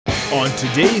On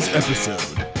today's episode,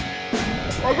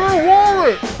 I got a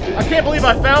wallet! I can't believe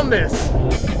I found this.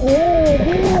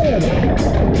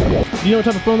 Do you know what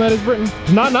type of phone that is, Britton?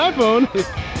 It's not an iPhone.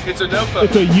 It's a no phone.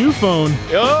 It's a U phone.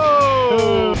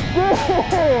 Oh!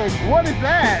 Dang, what is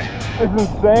that? It's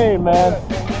insane, man.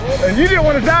 And you didn't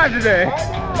want to die today.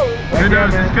 Who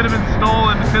knows? This could have been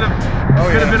stolen. It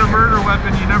could have been a murder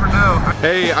weapon. You never know.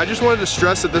 Hey, I just wanted to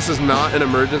stress that this is not an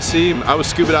emergency. I was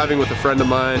scuba diving with a friend of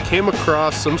mine. Came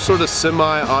across some sort of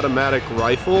semi-automatic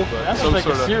rifle. That's like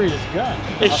a serious gun.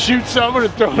 It shoots someone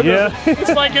and throws it. Yeah.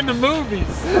 It's like in the movies,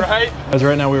 right? As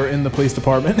right now, we were in the police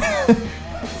department.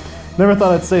 Never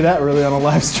thought I'd say that really on a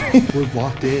live stream. We're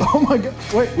locked in. Oh my god,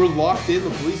 wait. We're locked in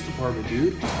the police department,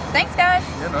 dude. Thanks, guys.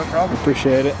 Yeah, no problem.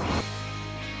 Appreciate it.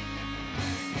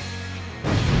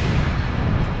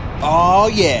 Oh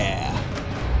yeah!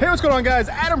 Hey, what's going on, guys?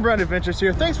 AdamBrownAdventures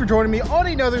here. Thanks for joining me on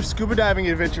another scuba diving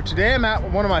adventure. Today I'm at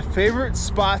one of my favorite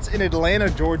spots in Atlanta,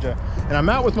 Georgia. And I'm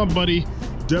out with my buddy,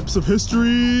 Depths of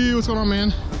History. What's going on,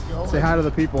 man? Say hi to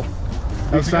the people.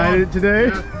 Excited today?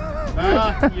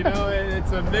 Yeah. You know,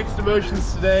 it's a mixed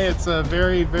emotions today. It's a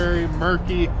very, very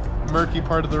murky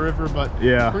part of the river, but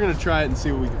yeah, we're gonna try it and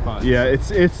see what we can find. Yeah,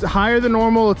 it's higher than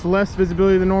normal. It's less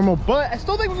visibility than normal, but I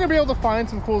still think we're gonna be able to find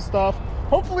some cool stuff.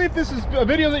 Hopefully, if this is a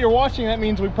video that you're watching, that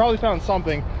means we probably found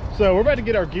something. So we're about to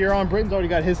get our gear on. Britton's already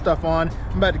got his stuff on.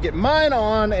 I'm about to get mine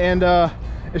on, and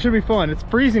it should be fun. It's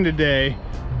freezing today,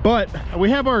 but we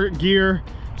have our gear,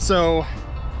 so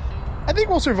I think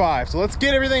we'll survive. So let's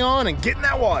get everything on and get in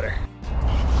that water.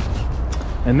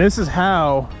 And this is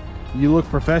how you look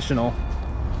professional.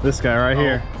 This guy right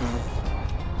here.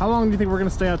 How long do you think we're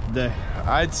gonna stay out today?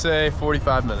 I'd say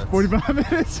 45 minutes. 45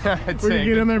 minutes? I'd We're gonna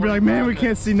get in there and be like, man, we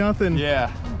can't see nothing.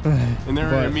 Yeah. And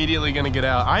then we're immediately gonna get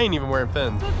out. I ain't even wearing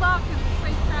fins. Good luck and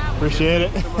safe travel. Appreciate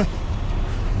it.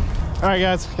 All right,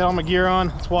 guys, got all my gear on.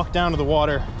 Let's walk down to the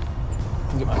water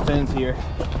and get my fins here.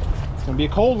 It's gonna be a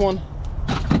cold one.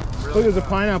 Look, there's a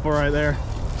pineapple right there.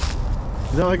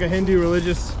 Is that like a Hindu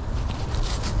religious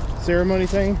ceremony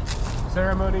thing?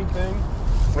 Ceremony thing?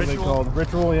 What are they called?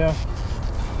 Ritual, yeah.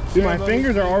 Dude, my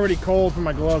fingers are already cold from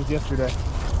my gloves yesterday.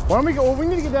 Why don't we go? Well, we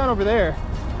need to get down over there.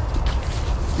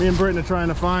 Me and Britton are trying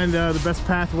to find the best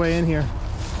pathway in here.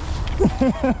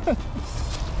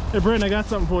 Hey, Britton, I got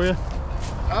something for you.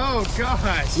 Oh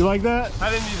gosh. You like that? I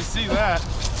didn't need to see that.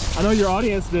 I know your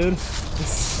audience did.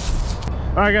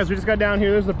 All right, guys, we just got down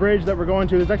here. There's the bridge that we're going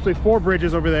to. There's actually 4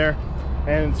 bridges over there,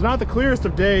 and it's not the clearest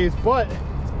of days, but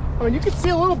I mean, you can see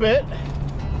a little bit,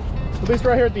 at least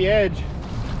right here at the edge.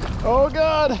 Oh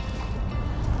God.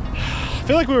 I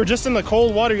feel like we were just in the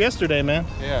cold water yesterday, man.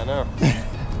 Yeah, I know.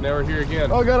 Now we're here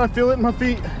again. Oh God, I feel it in my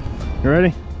feet. You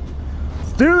ready?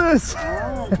 Let's do this.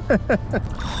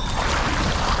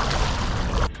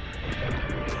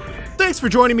 Thanks for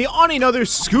joining me on another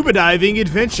scuba diving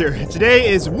adventure. Today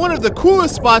is one of the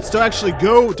coolest spots to actually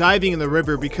go diving in the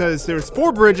river because there's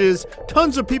 4 bridges,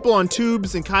 tons of people on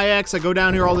tubes and kayaks that go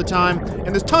down here all the time, and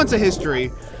there's tons of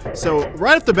history. So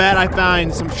right off the bat, I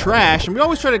find some trash, and we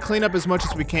always try to clean up as much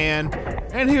as we can.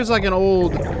 And here's like an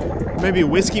old, maybe a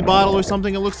whiskey bottle or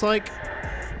something it looks like.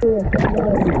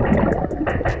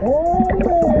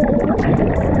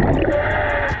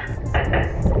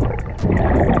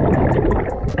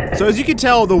 So as you can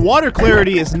tell, the water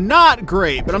clarity is not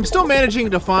great, but I'm still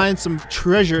managing to find some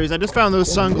treasures. I just found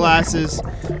those sunglasses.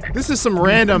 This is some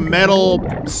random metal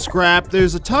scrap.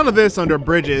 There's a ton of this under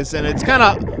bridges, and it's kind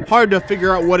of hard to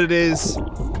figure out what it is.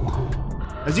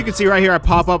 As you can see right here, I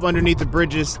pop up underneath the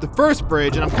bridges, the first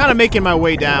bridge, and I'm kind of making my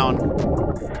way down.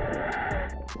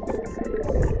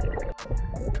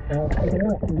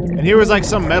 And here was like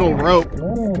some metal rope.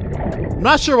 I'm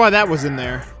not sure why that was in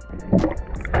there.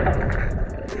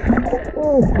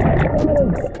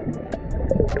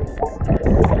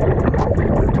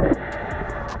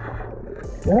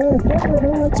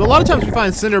 So a lot of times we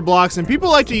find cinder blocks, and people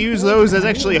like to use those as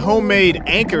actually homemade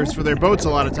anchors for their boats a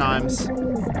lot of times.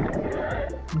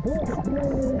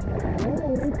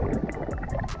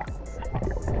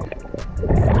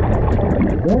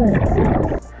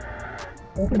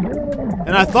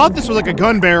 And I thought this was like a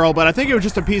gun barrel, but I think it was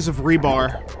just a piece of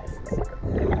rebar.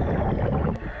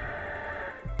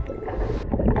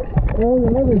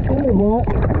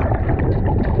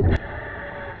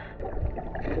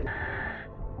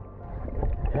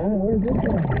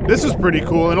 This is pretty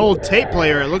cool, an old tape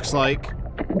player it looks like.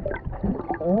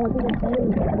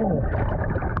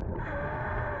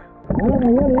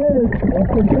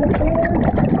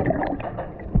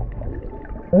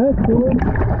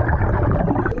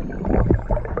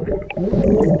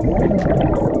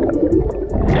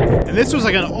 And this was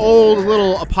like an old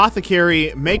little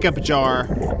apothecary makeup jar.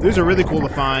 These are really cool to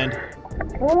find.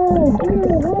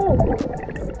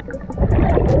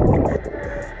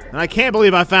 And I can't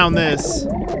believe I found this.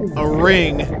 A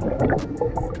ring.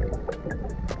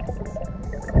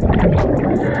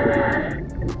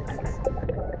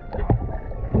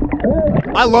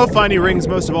 I love finding rings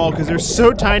most of all because they're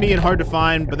so tiny and hard to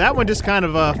find, but that one just kind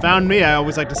of found me, I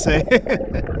always like to say.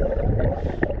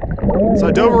 So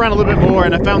I dove around a little bit more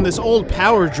and I found this old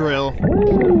power drill.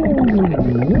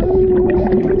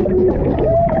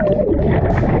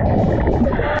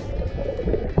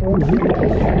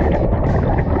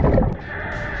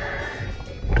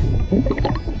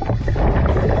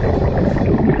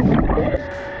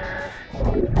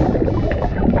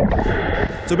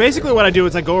 So basically what I do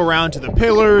is I go around to the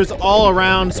pillars, all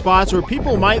around spots where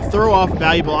people might throw off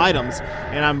valuable items,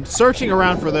 and I'm searching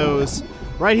around for those.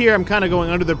 Right here I'm kind of going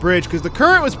under the bridge because the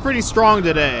current was pretty strong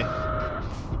today.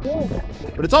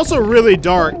 But it's also really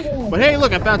dark. But hey,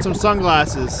 look, I found some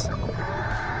sunglasses.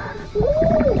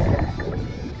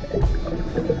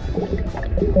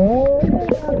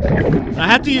 I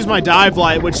have to use my dive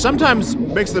light, which sometimes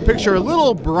makes the picture a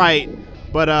little bright,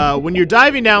 but when you're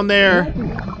diving down there,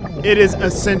 it is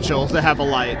essential to have a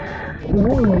light.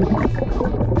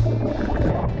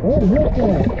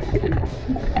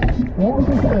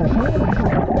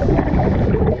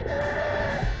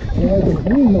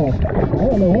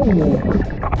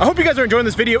 I hope you guys are enjoying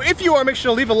this video. If you are, make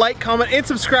sure to leave a like, comment, and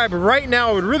subscribe right now.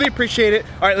 I would really appreciate it.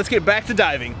 All right, let's get back to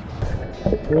diving.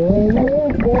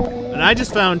 And I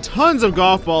just found tons of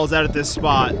golf balls out at this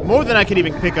spot, more than I could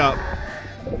even pick up.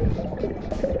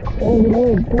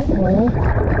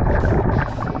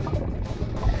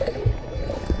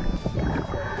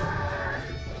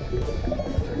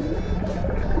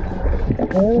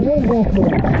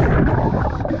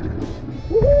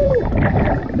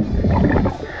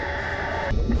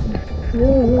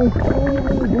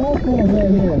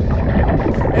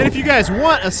 And if you guys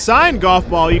want a signed golf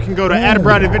ball, you can go to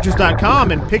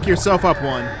AdamBrownAdventures.com and pick yourself up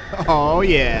one. Oh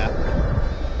yeah.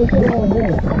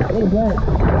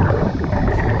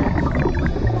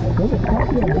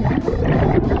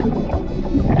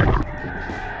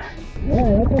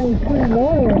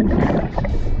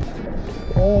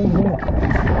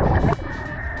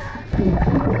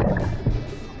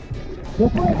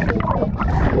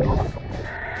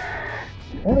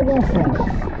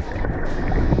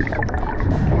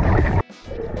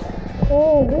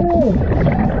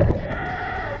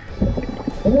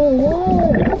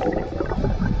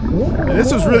 And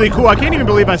this was really cool. I can't even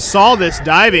believe I saw this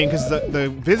diving because the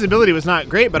visibility was not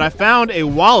great, but I found a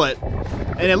wallet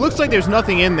and it looks like there's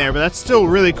nothing in there, but that's still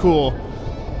really cool.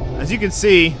 As you can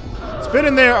see, it's been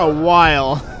in there a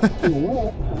while.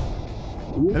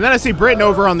 And then I see Britton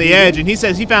over on the edge and he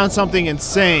says he found something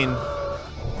insane.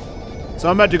 So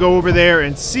I'm about to go over there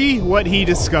and see what he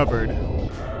discovered.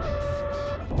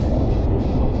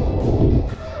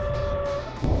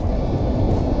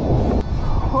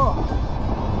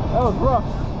 That was rough.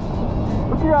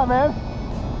 What you got, man?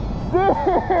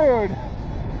 Dude!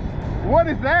 What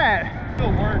is that? It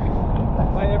still works.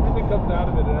 Like, everything comes out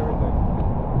of it and everything.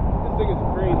 This thing is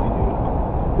crazy,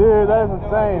 dude. Dude, that is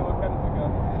insane. What kind of a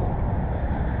gun?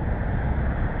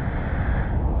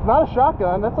 It's not a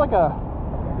shotgun. That's like a...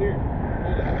 Here,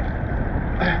 hold it.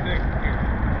 Same thing. Here.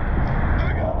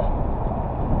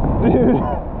 Dude,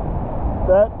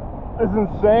 that is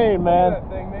insane, man. Look at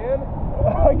that thing, man.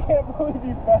 I can't believe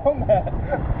you found that.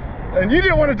 And you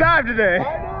didn't want to dive today.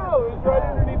 I know. It was right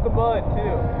underneath the mud,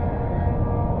 too.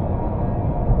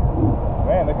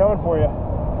 Man, they're coming for you.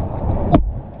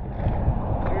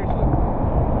 Seriously.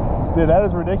 Dude, that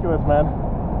is ridiculous, man.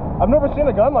 I've never seen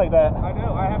a gun like that. I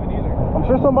know. I haven't either. I'm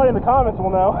sure somebody in the comments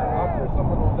will know. I'm sure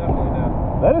someone will definitely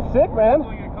know. That is sick, man. I'm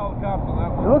definitely going to call the cops on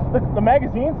that one. It looks, the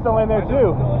magazine's still in there, I know,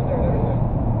 too. it's still in there and everything.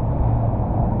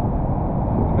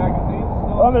 The magazine's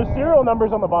still Oh, in there's there. serial numbers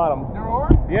on the bottom. There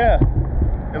are? Yeah.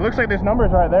 It looks like there's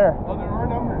numbers right there. Oh, there are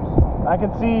numbers. I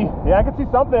can see, yeah, I can see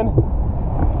something.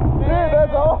 Dude,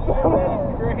 that's awesome. That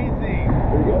is crazy.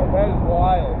 That is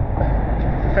wild.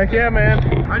 Heck yeah, man.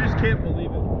 I just can't believe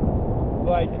it.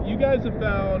 Like, you guys have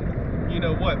found, you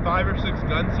know, what, 5 or 6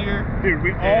 guns here? Dude,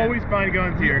 we always find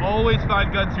guns We here. always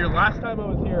find guns here. Last time I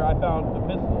was here, I found a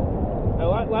pistol. And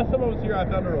last time I was here, I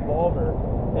found a revolver.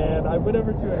 And I went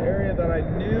over to an area that I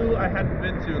knew I hadn't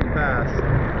been to in the past.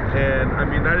 And, I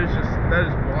mean, that is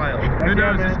wild. Who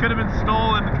knows? Man. This could have been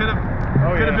stolen. Could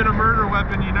have been a murder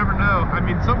weapon. You never know. I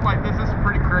mean, something like this is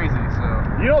pretty crazy, so.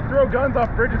 You don't throw guns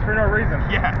off bridges for no reason.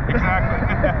 Yeah,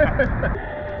 exactly.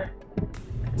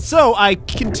 So I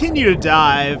continue to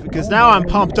dive because now I'm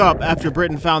pumped up after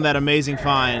Britton found that amazing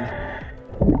find.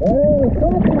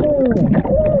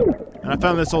 And I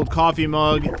found this old coffee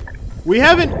mug. We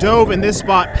haven't dove in this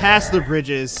spot past the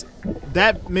bridges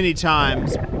that many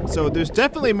times, so there's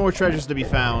definitely more treasures to be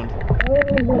found.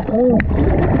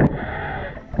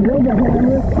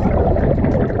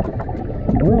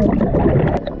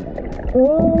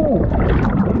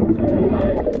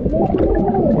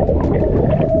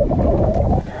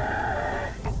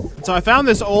 So I found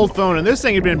this old phone, and this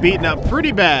thing had been beaten up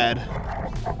pretty bad.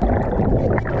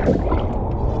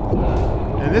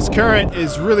 And this current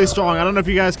is really strong. I don't know if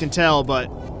you guys can tell,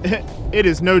 but it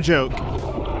is no joke.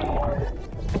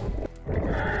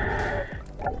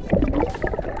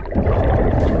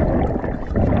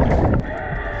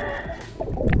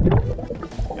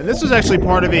 And this was actually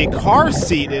part of a car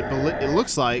seat, it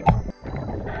looks like.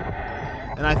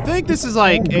 And I think this is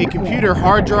like a computer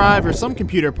hard drive or some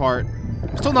computer part.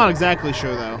 I'm still not exactly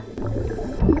sure, though.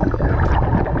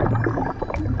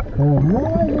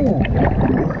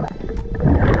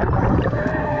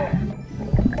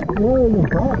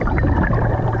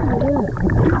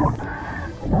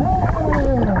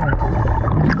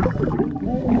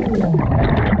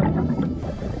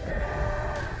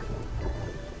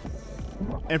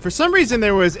 And for some reason,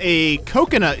 there was a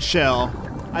coconut shell.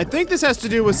 I think this has to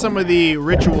do with some of the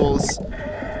rituals.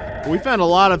 We found a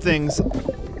lot of things,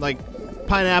 like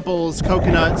pineapples,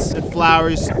 coconuts, and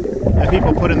flowers that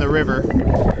people put in the river.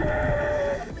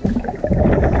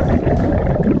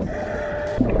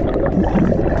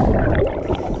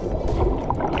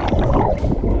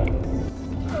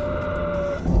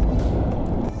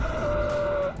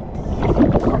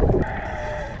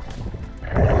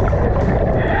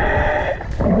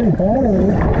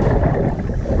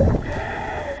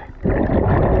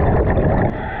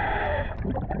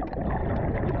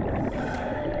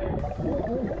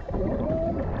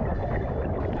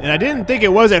 And I didn't think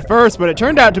it was at first, but it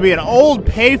turned out to be an old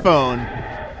payphone.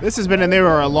 This has been in there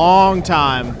for a long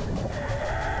time.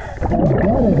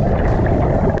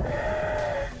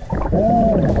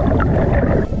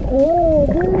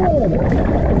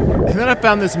 And then I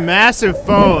found this massive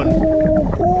phone.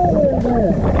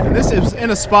 And this is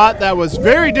in a spot that was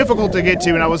very difficult to get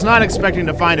to, and I was not expecting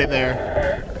to find it there.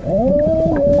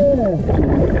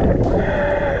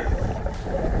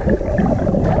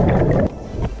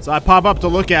 So I pop up to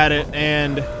look at it,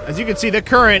 and as you can see, the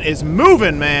current is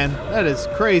moving, man. That is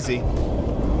crazy.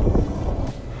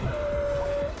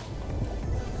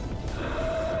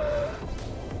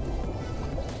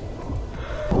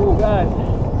 Oh, God.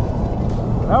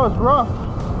 That was rough.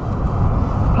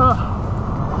 Huh.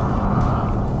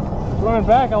 Running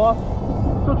back,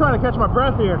 still trying to catch my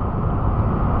breath here.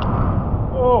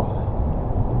 Oh.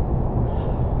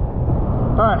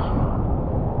 All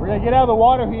right. We're going to get out of the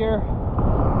water here.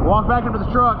 Walk back into the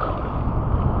truck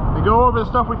and go over the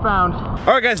stuff we found. All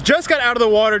right, guys, just got out of the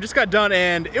water, just got done,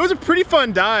 and it was a pretty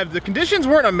fun dive. The conditions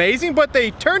weren't amazing, but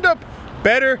they turned up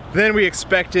better than we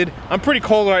expected. I'm pretty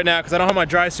cold right now because I don't have my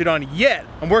dry suit on yet.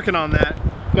 I'm working on that.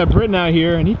 Got Britton out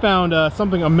here, and he found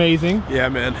something amazing. Yeah,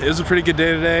 man, it was a pretty good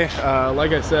day today.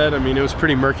 Like I said, I mean, it was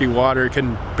pretty murky water.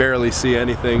 Couldn't barely see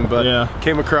anything, but yeah.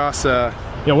 Came across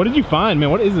yeah, what did you find, man?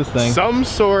 What is this thing? Some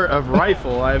sort of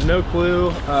rifle. I have no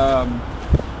clue.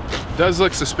 Does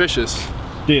look suspicious.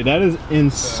 Dude, that is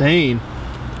insane.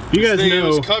 You guys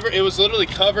know it was literally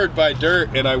covered by dirt,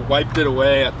 and I wiped it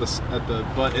away at the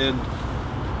butt end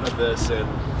of this, and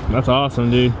that's awesome,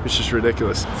 dude. It's just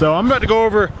ridiculous. So I'm about to go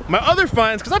over my other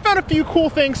finds because I found a few cool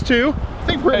things too. I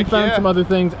think Britton found some other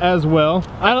things as well.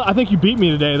 I think you beat me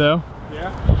today though.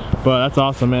 Yeah. But that's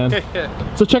awesome, man.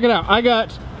 So check it out. I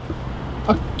got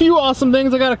a few awesome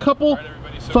things. I got a couple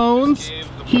phones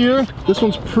here. This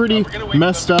one's pretty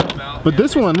messed up, but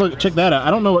this one, look, check that out.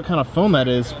 I don't know what kind of phone that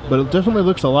is, but it definitely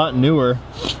looks a lot newer.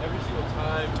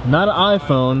 Not an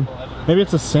iPhone. Maybe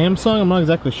it's a Samsung. I'm not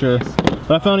exactly sure.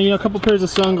 But I found, a couple pairs of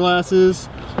sunglasses,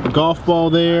 a golf ball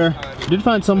there. I did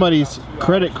find somebody's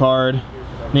credit card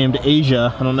named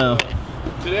Asia. I don't know.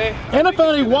 And I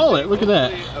found a wallet. Look at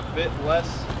that.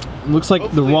 Looks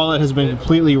like the wallet has been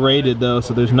completely raided though,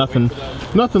 so there's nothing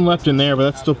left in there, but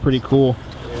that's still pretty cool.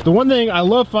 The one thing I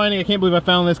love finding, I can't believe I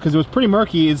found this because it was pretty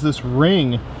murky, is this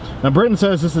ring. Now Britton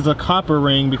says this is a copper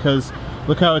ring because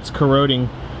look how it's corroding.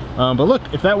 But look,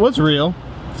 if that was real,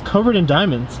 it's covered in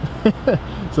diamonds.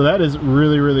 So that is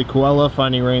really, really cool. I love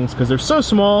finding rings because they're so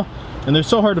small and they're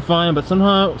so hard to find, but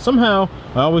somehow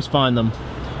I always find them.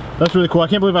 That's really cool. I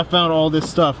can't believe I found all this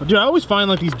stuff. Dude, I always find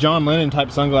like these John Lennon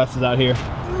type sunglasses out here.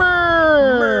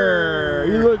 Brr,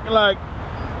 you look like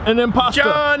an imposter.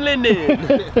 John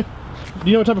Lennon. Do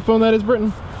you know what type of phone that is,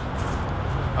 Britton?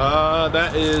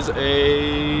 That is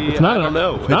a... It's not I don't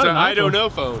know. It's not an I don't iPhone. know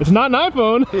phone. It's not an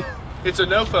iPhone. It's a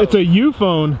no phone. It's a U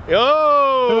phone.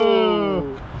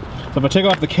 Oh! So if I take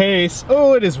off the case,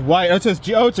 oh, it is white. Oh, it says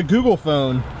G. Oh, it's a Google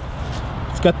phone.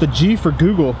 It's got the G for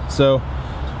Google. So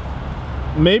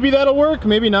maybe that'll work,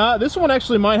 maybe not. This one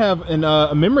actually might have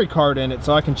a memory card in it,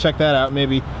 so I can check that out.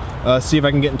 Maybe see if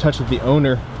I can get in touch with the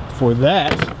owner for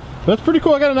that. But that's pretty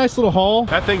cool. I got a nice little haul.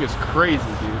 That thing is crazy,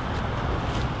 dude.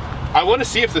 I want to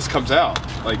see if this comes out.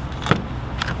 Like,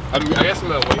 I guess I'm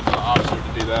gonna wait for the officer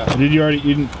to do that. Did you already?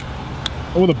 You didn't?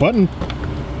 Oh, the button.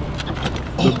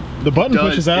 The button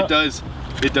pushes out.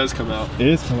 It does come out. It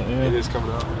is coming. Yeah. It is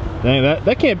coming out. Dang,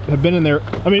 that can't have been in there.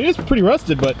 I mean, it is pretty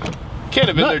rusted, but can't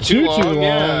have been there too long.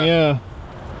 Yeah.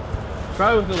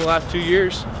 Probably within the last 2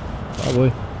 years.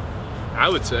 Probably. I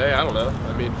would say. I don't know.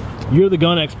 I mean, you're the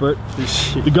gun expert.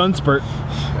 The gun spurt.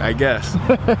 I guess.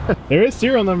 There is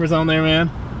serial numbers on there, man.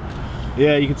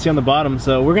 Yeah, you can see on the bottom.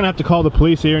 So we're gonna have to call the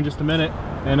police here in just a minute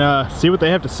and see what they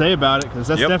have to say about it, because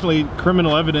that's definitely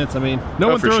criminal evidence. I mean, no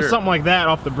one throws something like that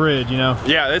off the bridge, you know.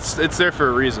 Yeah, it's there for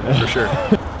a reason, for sure.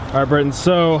 All right, Britton.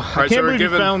 So I can't believe you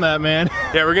found that, man.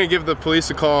 Yeah, we're gonna give the police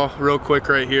a call real quick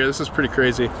right here. This is pretty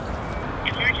crazy.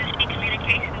 Emergency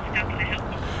communications, how can I help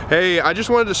you? Hey, I just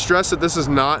wanted to stress that this is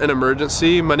not an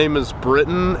emergency. My name is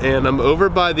Britton, and I'm over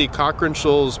by the Cochrane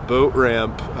Shoals boat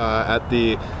ramp at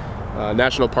the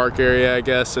national park area, I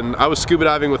guess, and I was scuba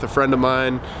diving with a friend of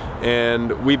mine,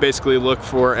 and we basically look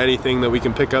for anything that we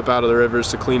can pick up out of the rivers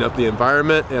to clean up the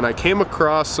environment, and I came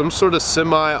across some sort of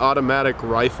semi-automatic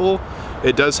rifle.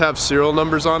 It does have serial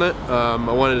numbers on it. I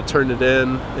wanted to turn it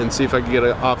in and see if I could get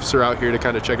an officer out here to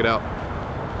kind of check it out. What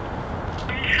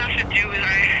I have to do is I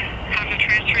have to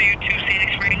transfer you to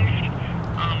Scenic Springs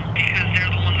because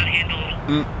they're the ones that handle the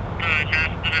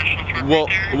national park.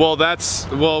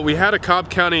 Well, we had a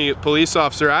Cobb County police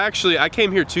officer. I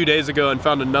came here 2 days ago and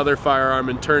found another firearm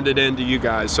and turned it in to you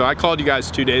guys. So I called you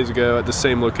guys 2 days ago at the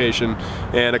same location,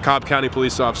 and a Cobb County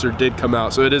police officer did come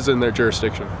out, so it is in their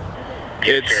jurisdiction.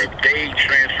 Yes, sir. They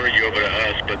transfer you over to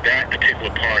us, but that particular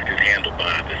park is handled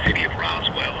by the city of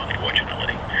Roswell,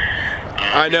 unfortunately.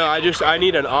 I know. I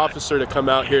need an officer to come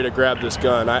out here to grab this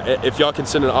gun. If y'all can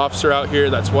send an officer out here,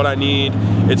 that's what I need.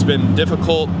 It's been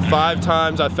difficult. 5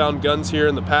 times I've found guns here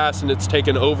in the past, and it's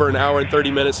taken over an hour and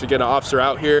 30 minutes to get an officer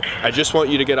out here. I just want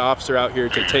you to get an officer out here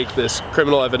to take this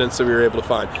criminal evidence that we were able to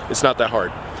find. It's not that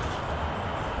hard.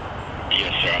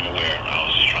 Yes, sir. I'm aware. I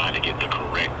was just trying to get the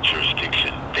correct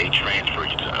jurisdiction. They transfer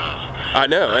you to us. I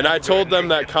know, and I told them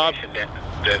that Cobb...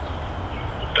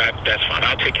 That's fine.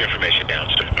 I'll take your information down,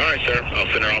 sir. All right, sir. I'll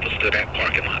send our officer to that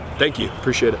parking lot. Thank you.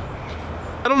 Appreciate it.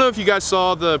 I don't know if you guys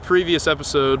saw the previous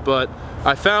episode, but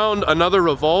I found another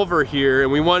revolver here,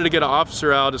 and we wanted to get an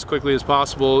officer out as quickly as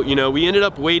possible. You know, we ended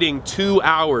up waiting 2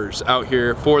 hours out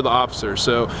here for the officer,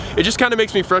 so it just kind of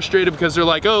makes me frustrated because they're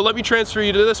like, oh, let me transfer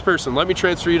you to this person, let me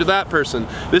transfer you to that person.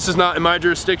 This is not in my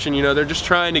jurisdiction. You know, they're just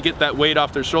trying to get that weight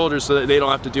off their shoulders so that they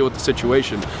don't have to deal with the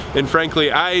situation. And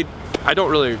frankly, I don't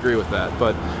really agree with that,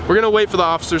 but we're gonna wait for the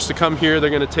officers to come here.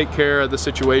 They're gonna take care of the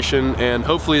situation, and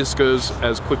hopefully this goes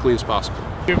as quickly as possible.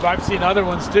 I've seen other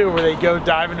ones too where they go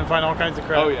diving and find all kinds of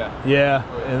crap. Oh yeah. Yeah,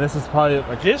 and this is probably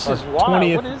like this is wild.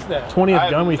 What is that? 20th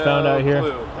gun we found out here.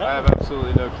 I have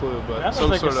absolutely no clue, but that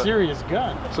looks like a serious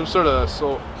gun. Some sort of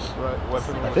assault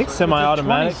weapon. I think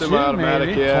semi-automatic.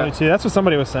 Semi-automatic, yeah. 22. That's what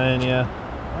somebody was saying. Yeah.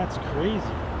 That's crazy.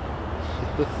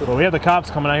 Well, we have the cops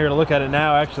coming out here to look at it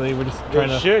now. Actually, we're just trying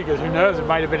to. Should, because who knows? It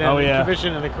might have been in the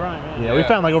commission of the crime. Yeah, we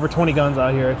found like over 20 guns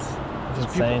out here. It's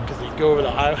insane. Because they go over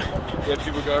the highway. Yeah,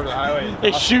 people go over the highway.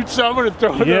 They shoot someone and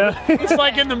throw it over. It's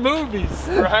like in the movies,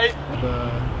 right?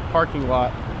 The parking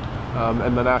lot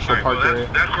and the national park area.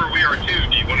 That's where we are too.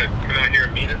 Do you want to come out here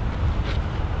and meet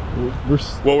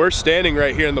us? Well, we're standing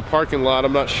right here in the parking lot.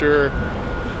 I'm not sure.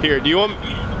 Here, do you want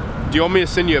me to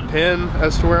send you a pin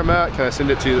as to where I'm at? Can I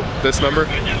send it to this number?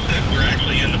 I just said we're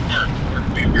actually in the park.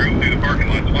 We've driven through the parking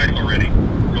lot twice already.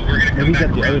 So we're going to come back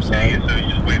at the other side. So you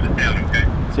just wave us down, okay?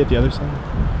 Is he at the other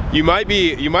side? You might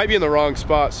be in the wrong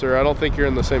spot, sir. I don't think you're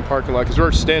in the same parking lot because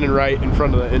we're standing right in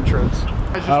front of the entrance.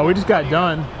 We just got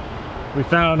done. We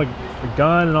found a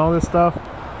gun and all this stuff.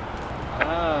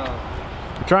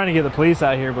 We're trying to get the police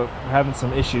out here, but we're having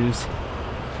some issues.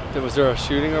 Was there a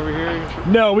shooting over here?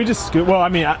 No, we just well, I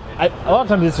mean, a lot of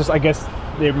times it's just, I guess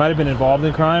they might have been involved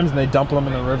in crimes and they dump them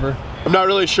in the river. I'm not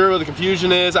really sure what the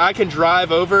confusion is. I can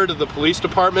drive over to the police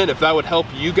department if that would help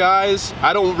you guys.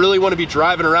 I don't really want to be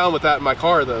driving around with that in my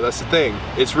car though, that's the thing.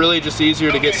 It's really just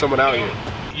easier to get someone out here.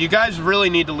 You guys really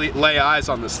need to lay eyes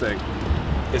on this thing.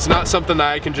 It's not something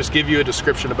that I can just give you a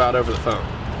description about over the phone.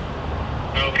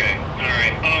 Okay, all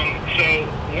right. So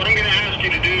what I'm going to ask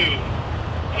you to do,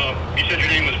 you said your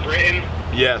name was Britton?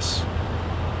 Yes.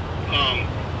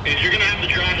 Is you're going to have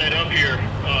to drive that up here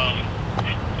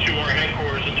to our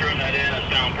headquarters and turn that in as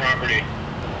town property.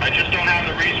 I just don't have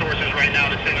the resources right now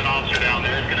to send an officer down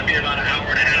there. It's going to be about an hour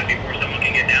and a half before someone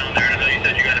can get down there. And I know you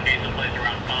said you got to be someplace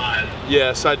around 5.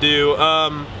 Yes, I do.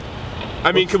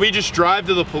 I mean, can we just drive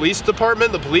to the police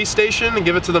department, the police station, and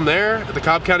give it to them there at the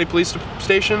Cobb County Police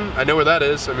Station? I know where that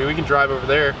is. I mean, we can drive over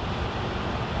there.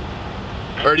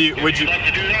 Or do you? Would you? Like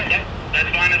to do that? That's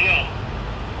fine as well.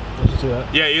 Let's just do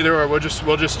that. Yeah, either or. We'll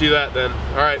just do that then.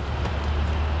 All right.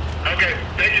 Okay,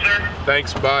 thank you, sir.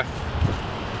 Thanks. Bye.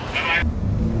 Bye-bye.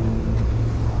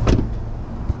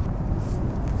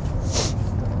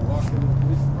 Walk into the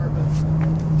police department.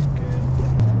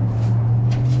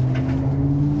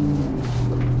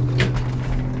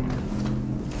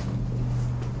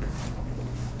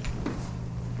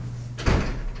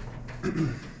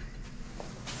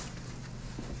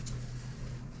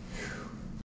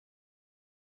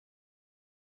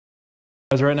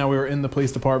 Guys, right now we were in the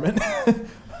police department.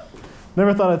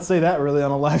 Never thought I'd say that really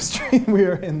on a live stream. We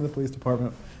are in the police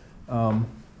department,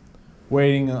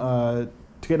 waiting to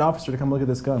get an officer to come look at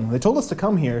this gun. They told us to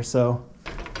come here, so.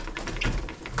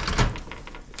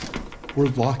 We're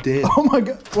locked in. Oh my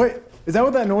God! Wait, is that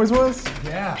what that noise was?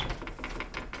 Yeah.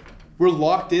 We're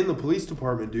locked in the police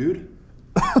department, dude.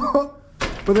 But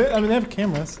they, I mean, they have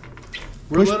cameras.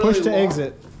 We're Push to locked.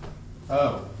 exit.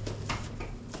 Oh.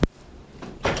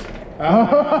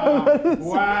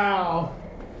 Wow.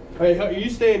 Hey, are you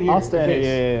staying here? I'll stand it.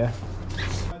 Yeah.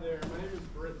 Hi there, my name is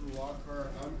Britton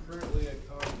Lockhart. I'm currently at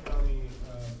Cobb County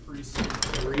Precinct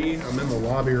 3. I'm in the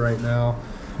lobby right now.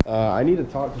 I need to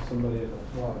talk to somebody at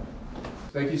the lobby.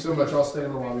 Thank you so much. I'll stay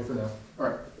in the lobby for now. All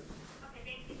right.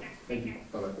 Thank you.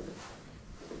 Bye-bye.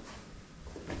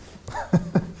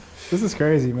 This is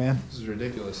crazy, man. This is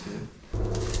ridiculous, dude.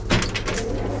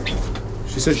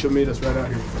 She said she'll meet us right out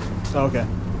here. Oh, okay.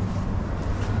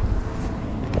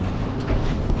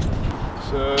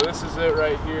 So this is it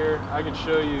right here. I can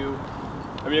show you.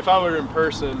 I mean, if I were in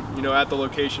person, you know, at the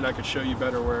location, I could show you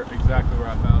better exactly where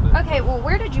I found it. Okay, well,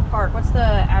 where did you park? What's the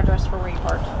address for where you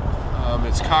parked?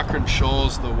 It's Cochran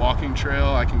Shoals, the walking trail.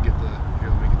 I can get the, here,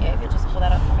 let me get Yeah, if you just pull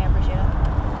that up for me, I appreciate it.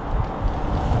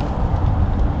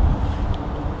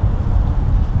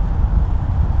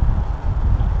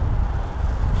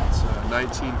 It's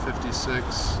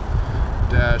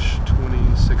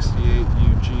 1956-2068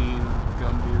 Eugene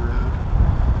Gumby Road.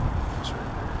 It's right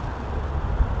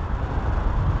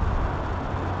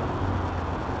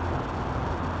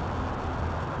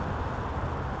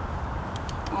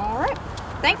there. All right.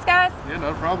 Thanks, guys. Yeah,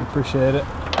 no problem. Appreciate it.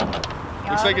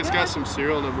 Looks like it's got some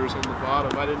serial numbers on the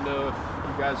bottom. I didn't know if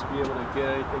you guys would be able to get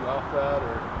anything off that,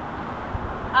 or...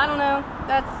 I don't know.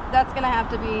 That's gonna have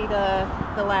to be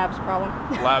the lab's problem.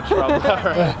 Lab's problem. All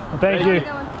right. Thank you.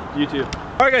 You too.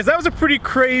 All right, guys, that was a pretty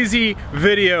crazy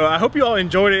video. I hope you all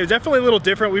enjoyed it. It was definitely a little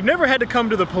different. We've never had to come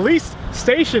to the police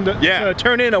station to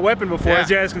turn in a weapon before. As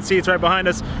you guys can see, it's right behind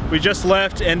us. We just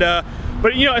left, and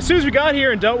but you know, as soon as we got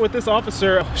here and dealt with this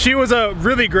officer, she was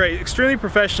really great, extremely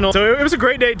professional. So it was a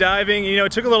great day diving. You know,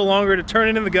 it took a little longer to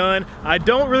turn in the gun. I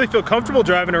don't really feel comfortable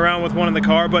driving around with one in the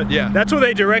car, but that's what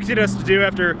they directed us to do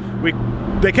after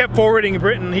they kept forwarding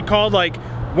Britton. He called like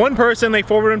one person, they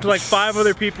forwarded him to like 5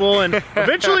 other people, and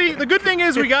eventually the good thing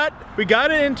is we got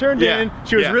it and turned in.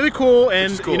 She was really cool,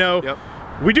 and you know,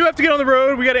 we do have to get on the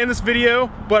road. We got to end this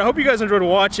video, but I hope you guys enjoyed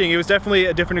watching. It was definitely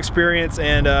a different experience,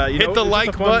 and you know, hit the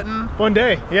like button. Fun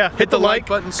day. Yeah, hit the like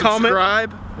button, subscribe,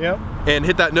 comment, and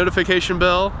hit that notification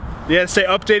bell. Yeah, stay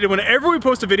updated whenever we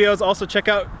post the videos. Also check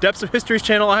out Depths of History's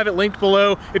channel. I have it linked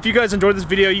below. If you guys enjoyed this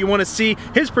video, you want to see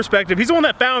his perspective. He's the one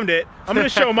that found it. I'm going to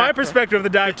show my perspective of the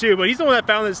dive too, but he's the one that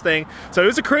found this thing. So it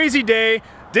was a crazy day.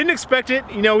 Didn't expect it.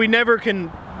 You know, we never know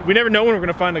when we're going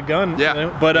to find a gun. Yeah, you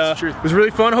know? But it was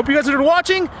really fun. Hope you guys enjoyed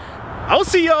watching. I'll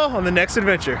see y'all on the next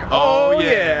adventure. Oh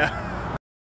yeah.